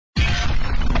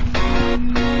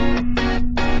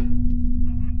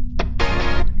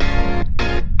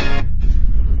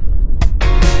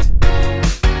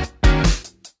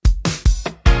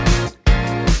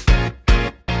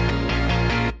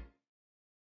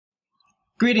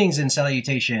Greetings and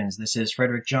salutations. This is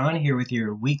Frederick John here with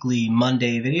your weekly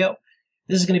Monday video.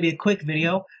 This is going to be a quick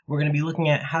video. We're going to be looking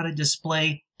at how to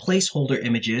display placeholder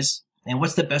images and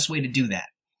what's the best way to do that.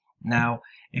 Now,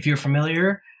 if you're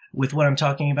familiar with what I'm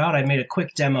talking about, I made a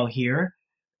quick demo here.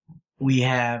 We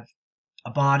have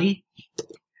a body,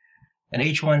 an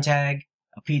H1 tag,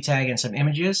 a P tag, and some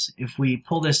images. If we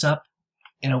pull this up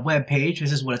in a web page,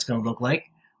 this is what it's going to look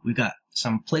like. We've got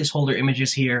some placeholder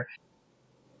images here.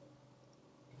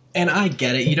 And I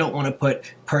get it, you don't want to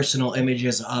put personal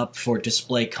images up for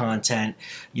display content.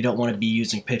 You don't want to be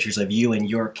using pictures of you and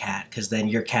your cat, because then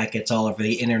your cat gets all over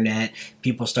the internet.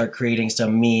 People start creating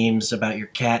some memes about your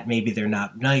cat. Maybe they're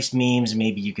not nice memes,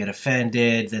 maybe you get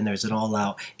offended, then there's an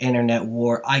all-out internet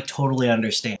war. I totally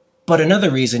understand. But another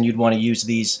reason you'd want to use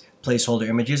these placeholder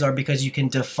images are because you can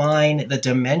define the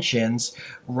dimensions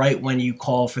right when you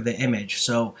call for the image.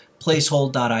 So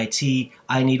placehold.it,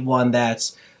 I need one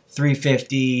that's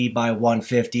 350 by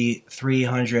 150,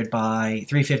 300 by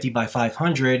 350 by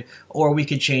 500, or we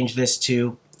could change this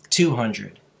to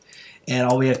 200. And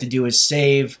all we have to do is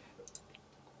save,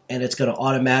 and it's going to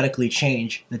automatically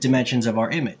change the dimensions of our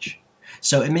image.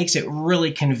 So it makes it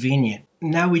really convenient.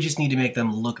 Now we just need to make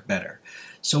them look better.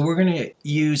 So we're going to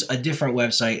use a different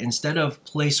website. Instead of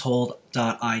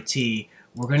placehold.it,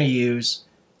 we're going to use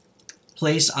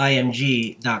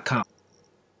PlaceIMG.com.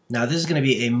 Now this is going to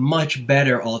be a much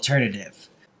better alternative.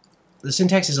 The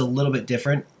syntax is a little bit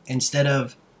different. Instead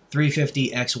of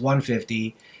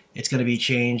 350x150, it's going to be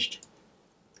changed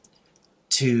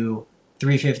to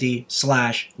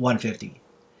 350/150.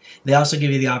 They also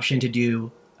give you the option to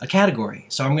do a category.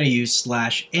 So I'm going to use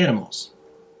 /animals.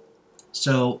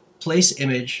 So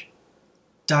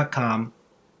PlaceImage.com,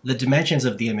 the dimensions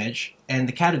of the image, and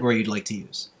the category you'd like to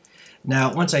use.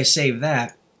 Now once I save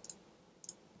that,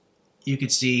 you can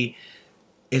see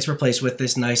it's replaced with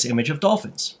this nice image of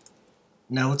dolphins.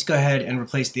 Now let's go ahead and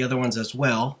replace the other ones as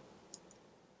well.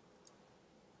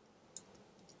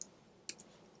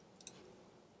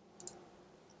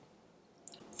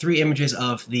 Three images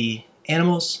of the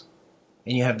animals,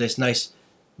 and you have this nice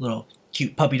little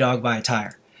cute puppy dog by a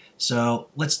tire. So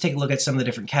let's take a look at some of the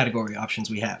different category options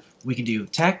we have. We can do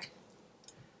tech,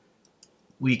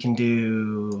 we can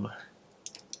do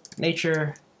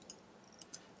nature,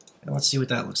 and let's see what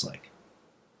that looks like.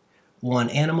 1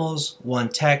 animals, 1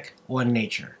 tech, 1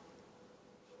 nature.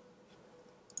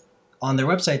 On their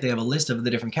website, they have a list of the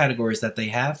different categories that they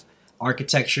have.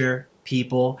 Architecture,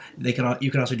 people, you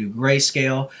can also do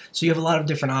grayscale. So you have a lot of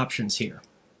different options here.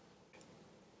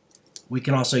 We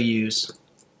can also use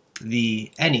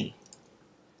the any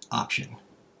option,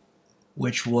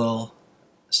 which will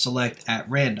select at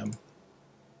random.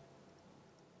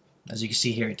 As you can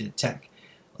see here, it did tech.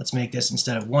 Let's make this,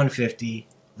 instead of 150,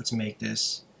 let's make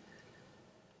this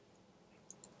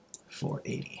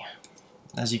 480.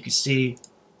 As you can see,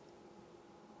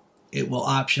 it will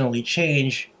optionally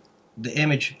change the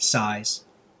image size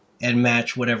and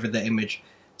match whatever the image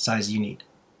size you need.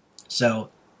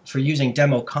 So for using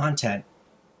demo content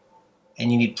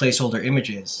and you need placeholder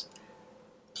images,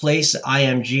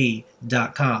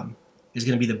 PlaceIMG.com is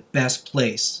going to be the best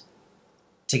place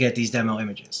to get these demo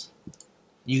images.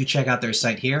 You can check out their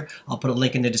site here. I'll put a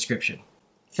link in the description.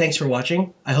 Thanks for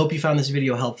watching. I hope you found this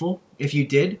video helpful. If you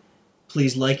did,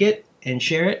 please like it and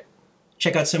share it.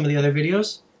 Check out some of the other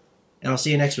videos, and I'll see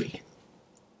you next week.